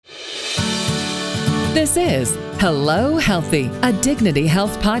This is Hello Healthy, a Dignity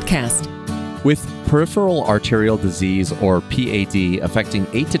Health podcast. With peripheral arterial disease, or PAD, affecting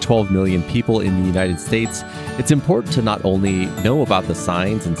 8 to 12 million people in the United States, it's important to not only know about the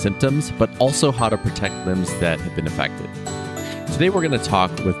signs and symptoms, but also how to protect limbs that have been affected. Today, we're going to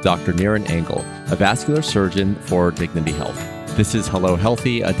talk with Dr. Niren Engel, a vascular surgeon for Dignity Health. This is Hello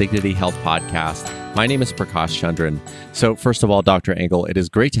Healthy, a Dignity Health podcast. My name is Prakash Chandran. So first of all, Dr. Engel, it is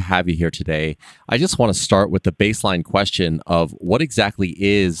great to have you here today. I just want to start with the baseline question of what exactly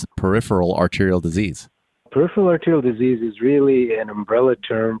is peripheral arterial disease? Peripheral arterial disease is really an umbrella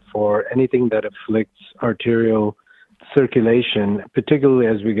term for anything that afflicts arterial circulation, particularly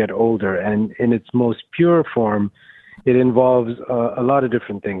as we get older. And in its most pure form, it involves a lot of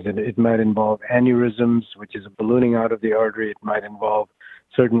different things. It might involve aneurysms, which is a ballooning out of the artery. It might involve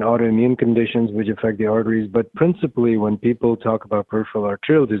certain autoimmune conditions which affect the arteries. But principally, when people talk about peripheral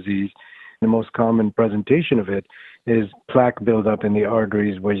arterial disease, the most common presentation of it is plaque buildup in the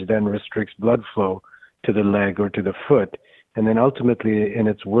arteries, which then restricts blood flow to the leg or to the foot. And then ultimately, in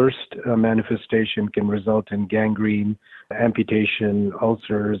its worst manifestation, can result in gangrene, amputation,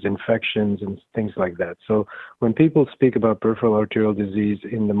 ulcers, infections, and things like that. So when people speak about peripheral arterial disease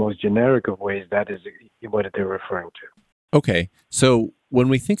in the most generic of ways, that is what they're referring to. Okay, so when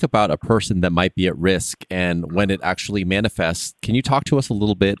we think about a person that might be at risk and when it actually manifests, can you talk to us a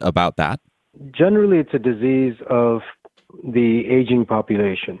little bit about that? Generally, it's a disease of the aging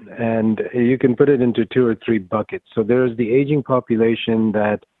population, and you can put it into two or three buckets. So there's the aging population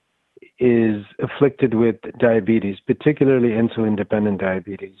that is afflicted with diabetes, particularly insulin-dependent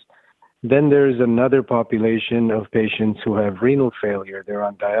diabetes. Then there's another population of patients who have renal failure. They're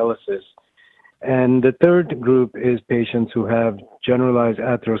on dialysis. And the third group is patients who have generalized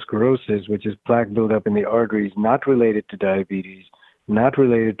atherosclerosis, which is plaque buildup in the arteries, not related to diabetes, not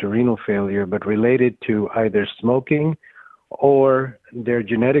related to renal failure, but related to either smoking or their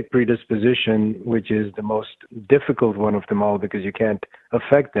genetic predisposition, which is the most difficult one of them all because you can't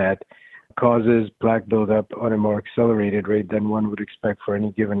affect that, causes plaque buildup on a more accelerated rate than one would expect for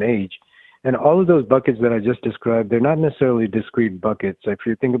any given age. And all of those buckets that I just described, they're not necessarily discrete buckets. If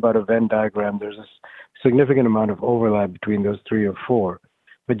you think about a Venn diagram, there's a significant amount of overlap between those three or four.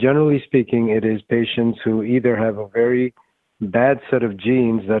 But generally speaking, it is patients who either have a very bad set of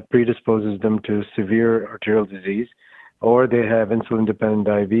genes that predisposes them to severe arterial disease, or they have insulin-dependent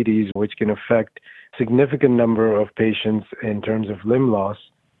diabetes, which can affect a significant number of patients in terms of limb loss.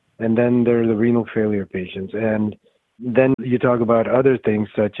 And then there are the renal failure patients. And then you talk about other things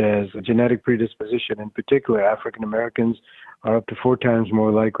such as genetic predisposition. In particular, African Americans are up to 4 times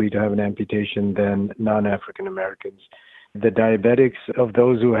more likely to have an amputation than non-African Americans. The diabetics of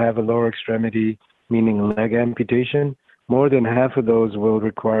those who have a lower extremity, meaning leg amputation, more than half of those will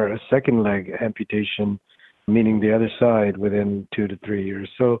require a second leg amputation, meaning the other side, within 2 to 3 years.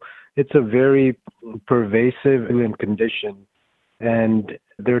 So it's a very pervasive condition. And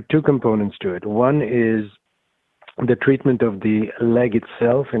there are two components to it. One is the treatment of the leg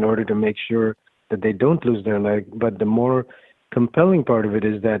itself in order to make sure that they don't lose their leg. But the more compelling part of it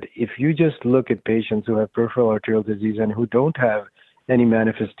is that if you just look at patients who have peripheral arterial disease and who don't have any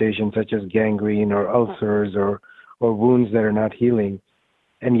manifestations such as gangrene or ulcers or wounds that are not healing,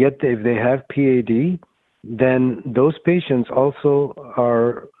 and yet if they have PAD, then those patients also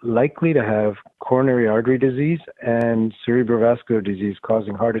are likely to have coronary artery disease and cerebrovascular disease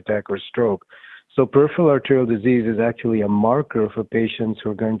causing heart attack or stroke. So peripheral arterial disease is actually a marker for patients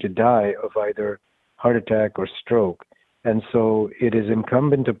who are going to die of either heart attack or stroke. And so it is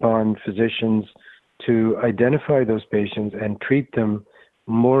incumbent upon physicians to identify those patients and treat them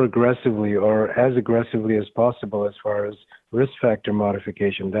more aggressively or as aggressively as possible as far as risk factor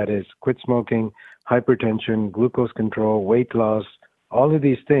modification. That is, quit smoking, hypertension, glucose control, weight loss, all of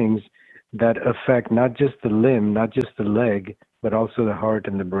these things that affect not just the limb, not just the leg, but also the heart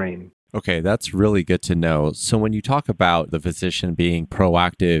and the brain. Okay, that's really good to know. So when you talk about the physician being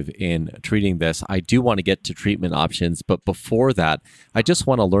proactive in treating this, I do want to get to treatment options. But before that, I just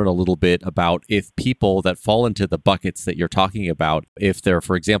want to learn a little bit about if people that fall into the buckets that you're talking about, if they're,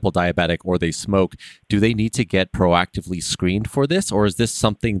 for example, diabetic or they smoke, do they need to get proactively screened for this? Or is this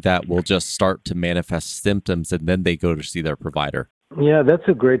something that will just start to manifest symptoms and then they go to see their provider? Yeah, that's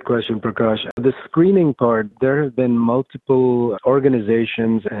a great question, Prakash. The screening part, there have been multiple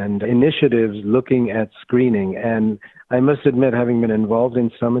organizations and initiatives looking at screening. And I must admit, having been involved in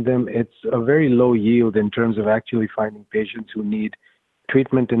some of them, it's a very low yield in terms of actually finding patients who need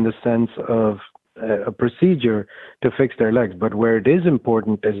treatment in the sense of a procedure to fix their legs. But where it is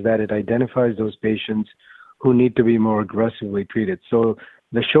important is that it identifies those patients who need to be more aggressively treated. So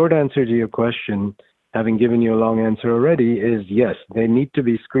the short answer to your question having given you a long answer already, is yes, they need to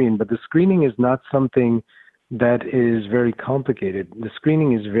be screened, but the screening is not something that is very complicated. The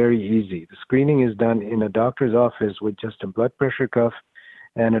screening is very easy. The screening is done in a doctor's office with just a blood pressure cuff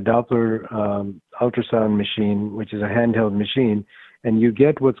and a Doppler ultrasound machine, which is a handheld machine, and you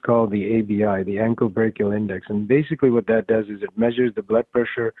get what's called the ABI, the ankle brachial index. And basically what that does is it measures the blood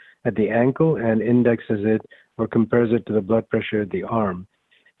pressure at the ankle and indexes it or compares it to the blood pressure at the arm.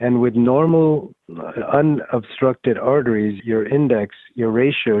 And with normal unobstructed arteries, your index, your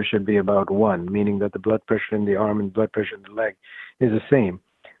ratio should be about 1, meaning that the blood pressure in the arm and blood pressure in the leg is the same.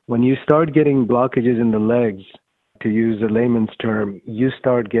 When you start getting blockages in the legs, to use a layman's term, you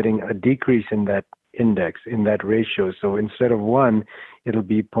start getting a decrease in that index, in that ratio. So instead of 1, it'll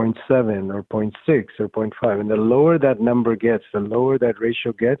be 0.7 or 0.6 or 0.5. And the lower that number gets, the lower that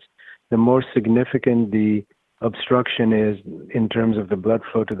ratio gets, the more significant the obstruction is in terms of the blood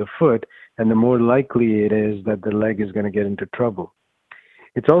flow to the foot, and the more likely it is that the leg is going to get into trouble.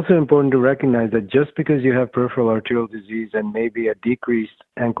 It's also important to recognize that just because you have peripheral arterial disease and maybe a decreased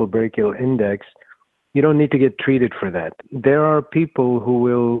ankle brachial index, you don't need to get treated for that. There are people who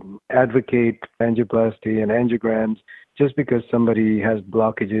will advocate angioplasty and angiograms just because somebody has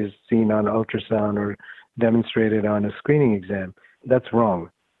blockages seen on ultrasound or demonstrated on a screening exam. That's wrong.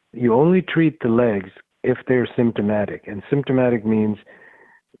 You only treat the legs if they're symptomatic. And symptomatic means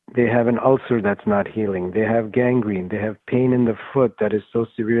they have an ulcer that's not healing. They have gangrene. They have pain in the foot that is so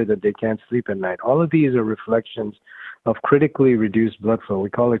severe that they can't sleep at night. All of these are reflections of critically reduced blood flow. We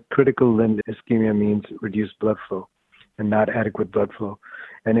call it critical limb ischemia, means reduced blood flow and not adequate blood flow.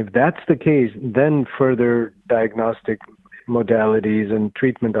 And if that's the case, then further diagnostic modalities and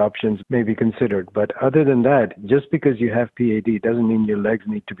treatment options may be considered. But other than that, just because you have PAD doesn't mean your legs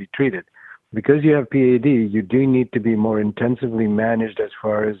need to be treated. Because you have PAD, you do need to be more intensively managed as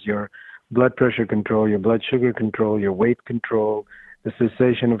far as your blood pressure control, your blood sugar control, your weight control, the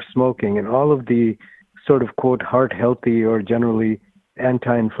cessation of smoking, and all of the sort of, quote, heart healthy or generally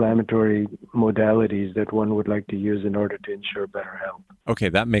anti-inflammatory modalities that one would like to use in order to ensure better health. Okay,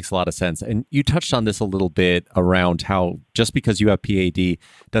 that makes a lot of sense. And you touched on this a little bit around how just because you have PAD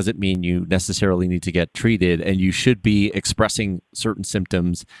doesn't mean you necessarily need to get treated, and you should be expressing certain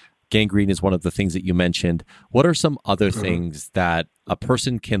symptoms. Gangrene is one of the things that you mentioned. What are some other things that a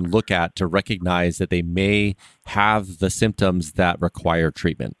person can look at to recognize that they may have the symptoms that require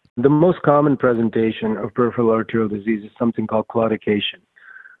treatment? The most common presentation of peripheral arterial disease is something called claudication.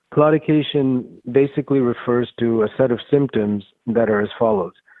 Claudication basically refers to a set of symptoms that are as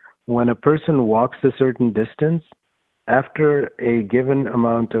follows. When a person walks a certain distance, after a given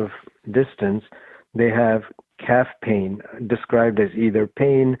amount of distance, they have calf pain, described as either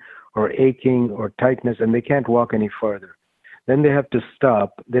pain or aching or tightness, and they can't walk any farther. Then they have to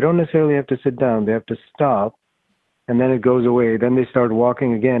stop. They don't necessarily have to sit down. They have to stop, and then it goes away. Then they start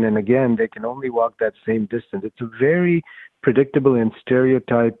walking again, and again, they can only walk that same distance. It's a very predictable and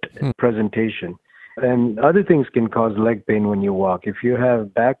stereotyped presentation. And other things can cause leg pain when you walk. If you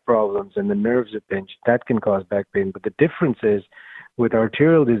have back problems and the nerves are pinched, that can cause back pain. But the difference is, with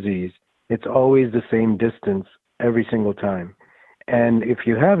arterial disease, it's always the same distance every single time. And if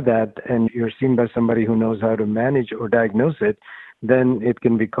you have that and you're seen by somebody who knows how to manage or diagnose it, then it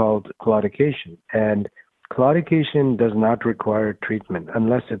can be called claudication. And claudication does not require treatment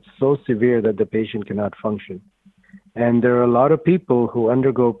unless it's so severe that the patient cannot function. And there are a lot of people who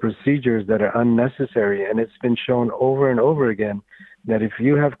undergo procedures that are unnecessary, and it's been shown over and over again that if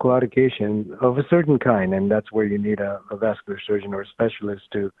you have claudication of a certain kind, and that's where you need a vascular surgeon or a specialist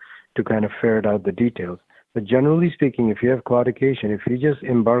to kind of ferret out the details. But generally speaking, if you have claudication, if you just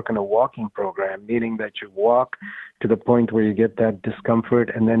embark on a walking program, meaning that you walk to the point where you get that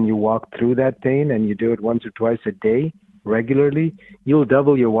discomfort and then you walk through that pain and you do it once or twice a day regularly, you'll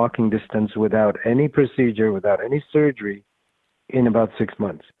double your walking distance without any procedure, without any surgery in about 6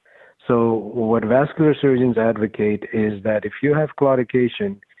 months. So what vascular surgeons advocate is that if you have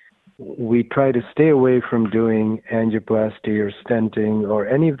claudication, we try to stay away from doing angioplasty or stenting or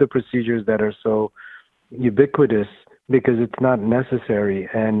any of the procedures that are so ubiquitous because it's not necessary,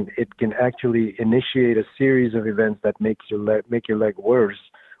 and it can actually initiate a series of events that make your leg worse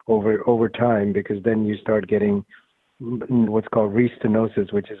over time, because then you start getting what's called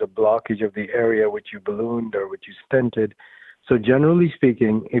restenosis, which is a blockage of the area which you ballooned or which you stented. So generally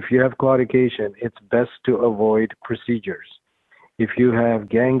speaking, if you have claudication, it's best to avoid procedures. If you have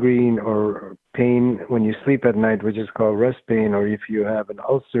gangrene or pain when you sleep at night, which is called rest pain, or if you have an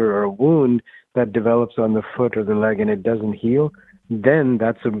ulcer or a wound that develops on the foot or the leg and it doesn't heal, then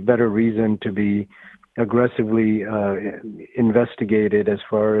that's a better reason to be aggressively investigated as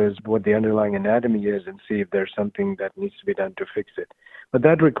far as what the underlying anatomy is and see if there's something that needs to be done to fix it. But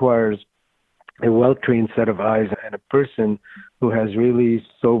that requires a well-trained set of eyes and a person who has really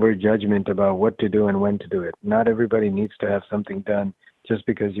sober judgment about what to do and when to do it. Not everybody needs to have something done just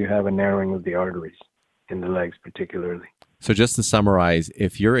because you have a narrowing of the arteries in the legs particularly. So just to summarize,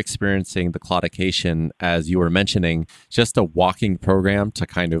 if you're experiencing the claudication, as you were mentioning, just a walking program to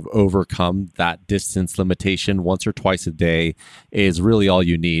kind of overcome that distance limitation once or twice a day is really all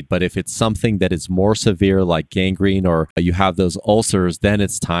you need. But if it's something that is more severe, like gangrene, or you have those ulcers, then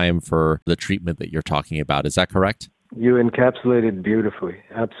it's time for the treatment that you're talking about. Is that correct? You encapsulated beautifully.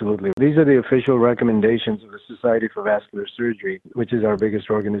 Absolutely. These are the official recommendations of the Society for Vascular Surgery, which is our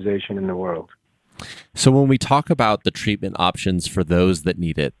biggest organization in the world. So when we talk about the treatment options for those that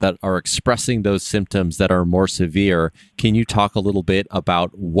need it, that are expressing those symptoms that are more severe, can you talk a little bit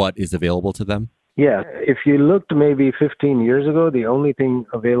about what is available to them? Yeah. If you looked maybe 15 years ago, the only thing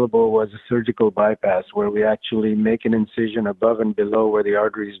available was a surgical bypass where we actually make an incision above and below where the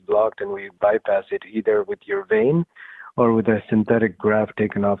artery is blocked and we bypass it either with your vein or with a synthetic graft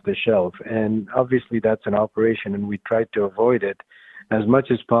taken off the shelf. And obviously that's an operation and we tried to avoid it as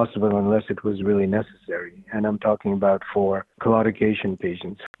much as possible unless it was really necessary. And I'm talking about for claudication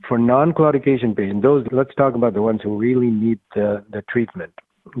patients. For non-claudication patients, let's talk about the ones who really need the treatment.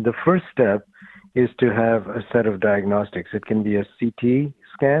 The first step is to have a set of diagnostics. It can be a CT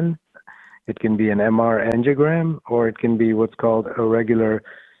scan, it can be an MR angiogram, or it can be what's called a regular,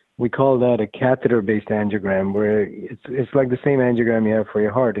 we call that a catheter-based angiogram, where it's like the same angiogram you have for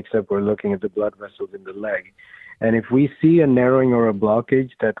your heart, except we're looking at the blood vessels in the leg. And if we see a narrowing or a blockage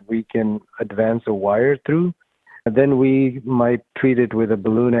that we can advance a wire through, then we might treat it with a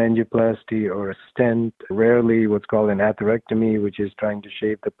balloon angioplasty or a stent, rarely what's called an atherectomy, which is trying to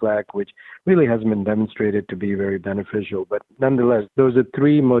shave the plaque, which really hasn't been demonstrated to be very beneficial. But nonetheless, those are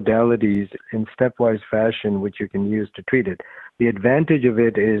three modalities in stepwise fashion which you can use to treat it. The advantage of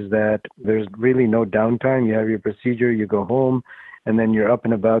it is that there's really no downtime. You have your procedure, you go home, and then you're up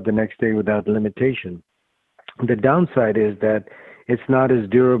and about the next day without limitation. The downside is that it's not as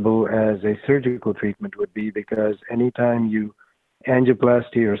durable as a surgical treatment would be because anytime you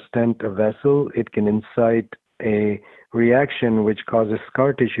angioplasty or stent a vessel, it can incite a reaction which causes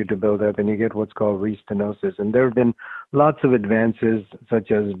scar tissue to build up and you get what's called restenosis. And there have been lots of advances such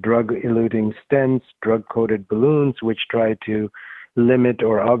as drug-eluting stents, drug-coated balloons, which try to limit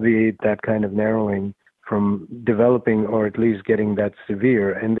or obviate that kind of narrowing from developing or at least getting that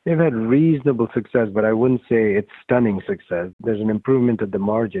severe. And they've had reasonable success, but I wouldn't say it's stunning success. There's an improvement at the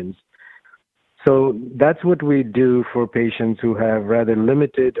margins. So that's what we do for patients who have rather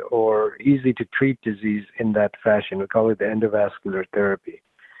limited or easy to treat disease in that fashion. We call it the endovascular therapy.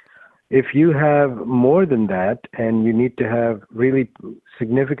 If you have more than that and you need to have really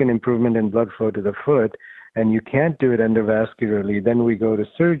significant improvement in blood flow to the foot, and you can't do it endovascularly, then we go to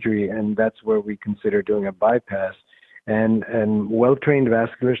surgery, and that's where we consider doing a bypass. And well-trained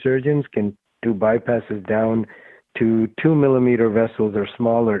vascular surgeons can do bypasses down to 2 millimeter vessels or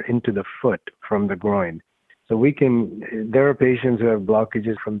smaller into the foot from the groin. So there are patients who have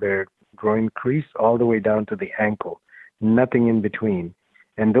blockages from their groin crease all the way down to the ankle, nothing in between.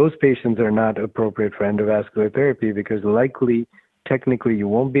 And those patients are not appropriate for endovascular therapy because technically you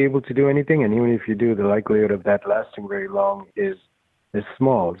won't be able to do anything, and even if you do, the likelihood of that lasting very long is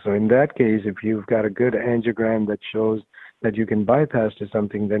small. So in that case, if you've got a good angiogram that shows that you can bypass to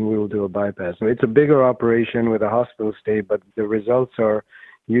something, then we will do a bypass. So it's a bigger operation with a hospital stay, but the results are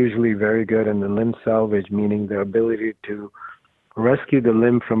usually very good, and the limb salvage, meaning the ability to rescue the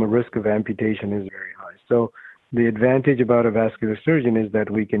limb from a risk of amputation, is very high. So the advantage about a vascular surgeon is that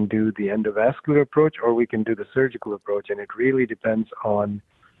we can do the endovascular approach or we can do the surgical approach, and it really depends on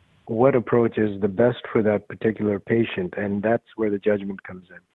what approach is the best for that particular patient, and that's where the judgment comes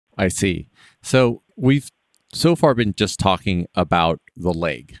in. I see. So we've so far been just talking about the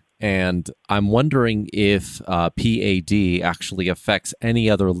leg, and I'm wondering if PAD actually affects any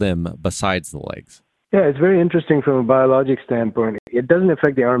other limb besides the legs. Yeah, it's very interesting from a biologic standpoint. It doesn't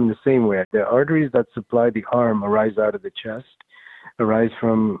affect the arm in the same way. The arteries that supply the arm arise out of the chest, arise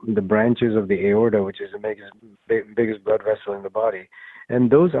from the branches of the aorta, which is the biggest blood vessel in the body. And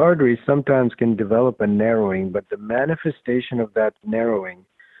those arteries sometimes can develop a narrowing, but the manifestation of that narrowing,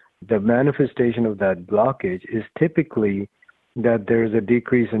 the manifestation of that blockage is typically that there's a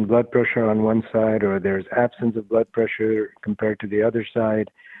decrease in blood pressure on one side or there's absence of blood pressure compared to the other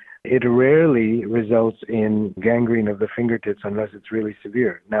side. It rarely results in gangrene of the fingertips unless it's really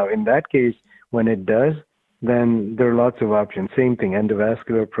severe. Now, in that case, when it does, then there are lots of options. Same thing,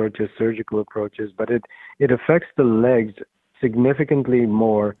 endovascular approaches, surgical approaches, but it affects the legs significantly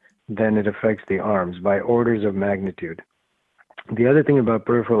more than it affects the arms by orders of magnitude. The other thing about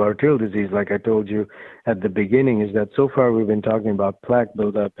peripheral arterial disease, like I told you at the beginning, is that so far we've been talking about plaque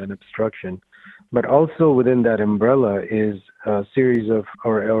buildup and obstruction, but also within that umbrella is a series of,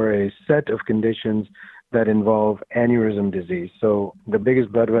 or a set of conditions that involve aneurysm disease. So the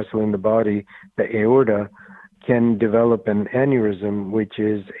biggest blood vessel in the body, the aorta, can develop an aneurysm, which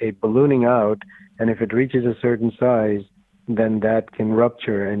is a ballooning out, and if it reaches a certain size, then that can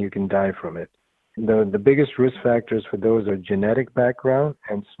rupture and you can die from it. The biggest risk factors for those are genetic background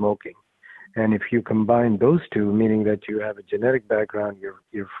and smoking. And if you combine those two, meaning that you have a genetic background,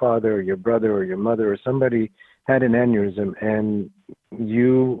 your father or your brother or your mother or somebody had an aneurysm, and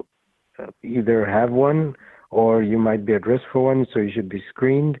you either have one or you might be at risk for one, so you should be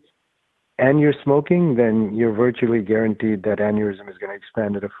screened, and you're smoking, then you're virtually guaranteed that aneurysm is going to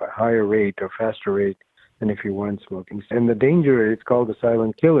expand at a higher rate or faster rate than if you weren't smoking. And the danger, it's called the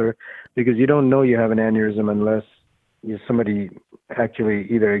silent killer, because you don't know you have an aneurysm unless somebody actually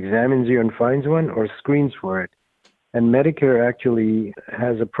either examines you and finds one or screens for it. And Medicare actually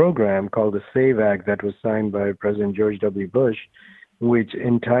has a program called the SAVE Act that was signed by President George W. Bush, which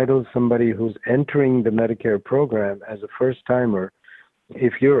entitles somebody who's entering the Medicare program as a first-timer,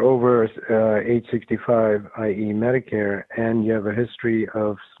 if you're over age 65, i.e. Medicare, and you have a history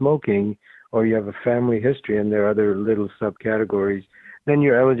of smoking, or you have a family history, and there are other little subcategories, then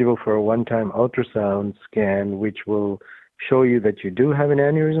you're eligible for a one-time ultrasound scan, which will show you that you do have an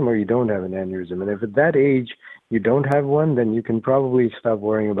aneurysm or you don't have an aneurysm. And if at that age you don't have one, then you can probably stop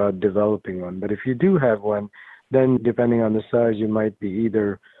worrying about developing one. But if you do have one, then depending on the size, you might be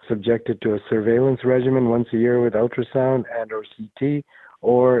either subjected to a surveillance regimen once a year with ultrasound and or CT,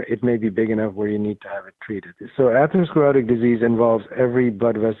 or it may be big enough where you need to have it treated. So atherosclerotic disease involves every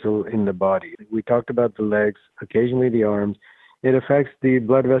blood vessel in the body. We talked about the legs, occasionally the arms. It affects the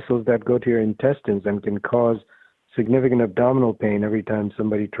blood vessels that go to your intestines and can cause significant abdominal pain every time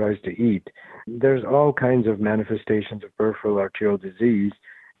somebody tries to eat. There's all kinds of manifestations of peripheral arterial disease,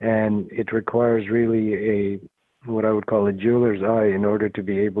 and it requires really what I would call a jeweler's eye in order to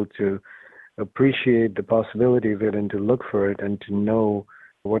be able to appreciate the possibility of it and to look for it and to know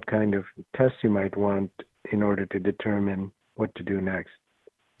what kind of tests you might want in order to determine what to do next.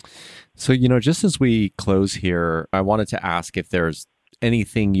 So, just as we close here, I wanted to ask if there's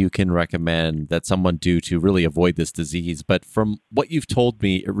anything you can recommend that someone do to really avoid this disease. But from what you've told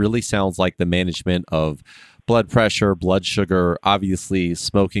me, it really sounds like the management of blood pressure, blood sugar, obviously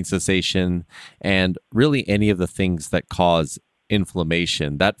smoking cessation, and really any of the things that cause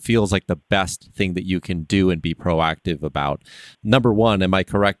inflammation. That feels like the best thing that you can do and be proactive about. Number one, am I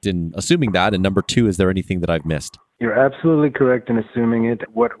correct in assuming that? And number two, is there anything that I've missed? You're absolutely correct in assuming it.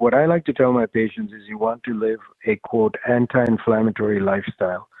 What I like to tell my patients is you want to live a, quote, anti-inflammatory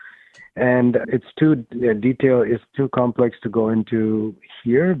lifestyle. And it's too detailed, it's too complex to go into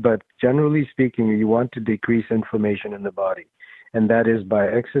here, but generally speaking, you want to decrease inflammation in the body. And that is by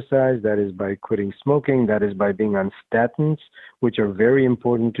exercise, that is by quitting smoking, that is by being on statins, which are very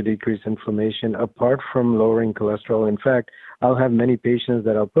important to decrease inflammation, apart from lowering cholesterol. In fact, I'll have many patients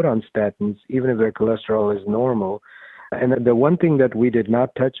that I'll put on statins, even if their cholesterol is normal. And the one thing that we did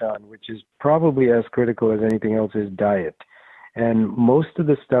not touch on, which is probably as critical as anything else, is diet. And most of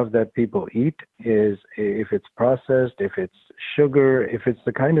the stuff that people eat is, if it's processed, if it's sugar, if it's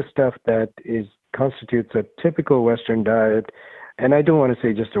the kind of stuff that constitutes a typical Western diet, and I don't want to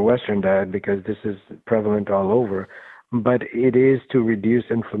say just a Western diet because this is prevalent all over, but it is to reduce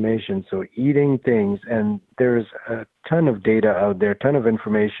inflammation. So eating things, and there's a ton of data out there, a ton of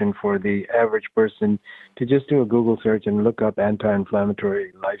information for the average person to just do a Google search and look up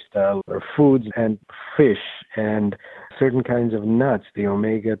anti-inflammatory lifestyle or foods, and fish and certain kinds of nuts, the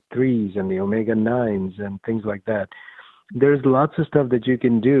omega-3s and the omega-9s and things like that. There's lots of stuff that you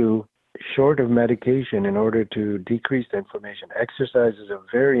can do short of medication in order to decrease the inflammation. Exercise is a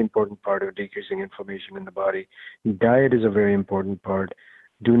very important part of decreasing inflammation in the body. Diet is a very important part.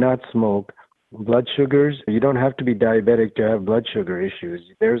 Do not smoke. Blood sugars, you don't have to be diabetic to have blood sugar issues.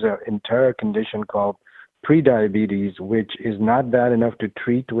 There's an entire condition called prediabetes, which is not bad enough to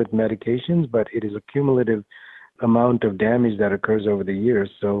treat with medications, but it is a cumulative amount of damage that occurs over the years.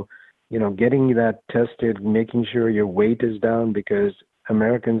 So, getting that tested, making sure your weight is down, because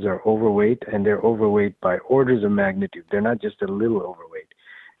Americans are overweight, and they're overweight by orders of magnitude. They're not just a little overweight.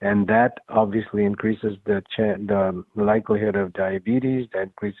 And that obviously increases the likelihood of diabetes, that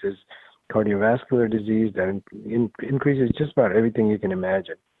increases cardiovascular disease, that increases just about everything you can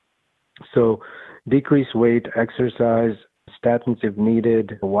imagine. So decrease weight, exercise, statins if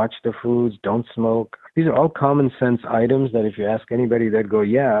needed, watch the foods, don't smoke. These are all common sense items that if you ask anybody, they'd go,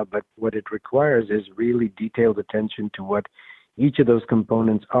 yeah, but what it requires is really detailed attention to what each of those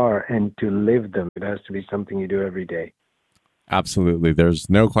components are and to live them. It has to be something you do every day. Absolutely. There's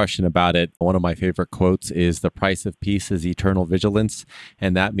no question about it. One of my favorite quotes is the price of peace is eternal vigilance.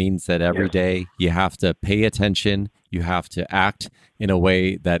 And that means that every day you have to pay attention. You have to act in a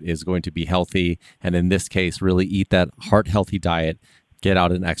way that is going to be healthy. And in this case, really eat that heart healthy diet, get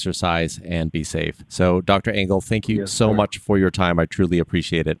out and exercise, and be safe. So Dr. Engel, thank you so much for your time. I truly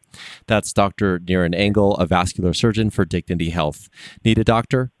appreciate it. That's Dr. Niran Engel, a vascular surgeon for Dignity Health. Need a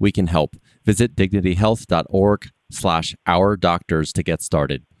doctor? We can help. Visit dignityhealth.org/Our Doctors to get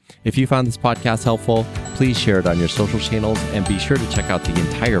started. If you found this podcast helpful, please share it on your social channels and be sure to check out the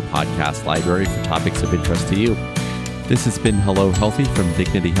entire podcast library for topics of interest to you. This has been Hello Healthy from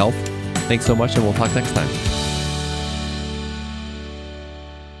Dignity Health. Thanks so much, and we'll talk next time.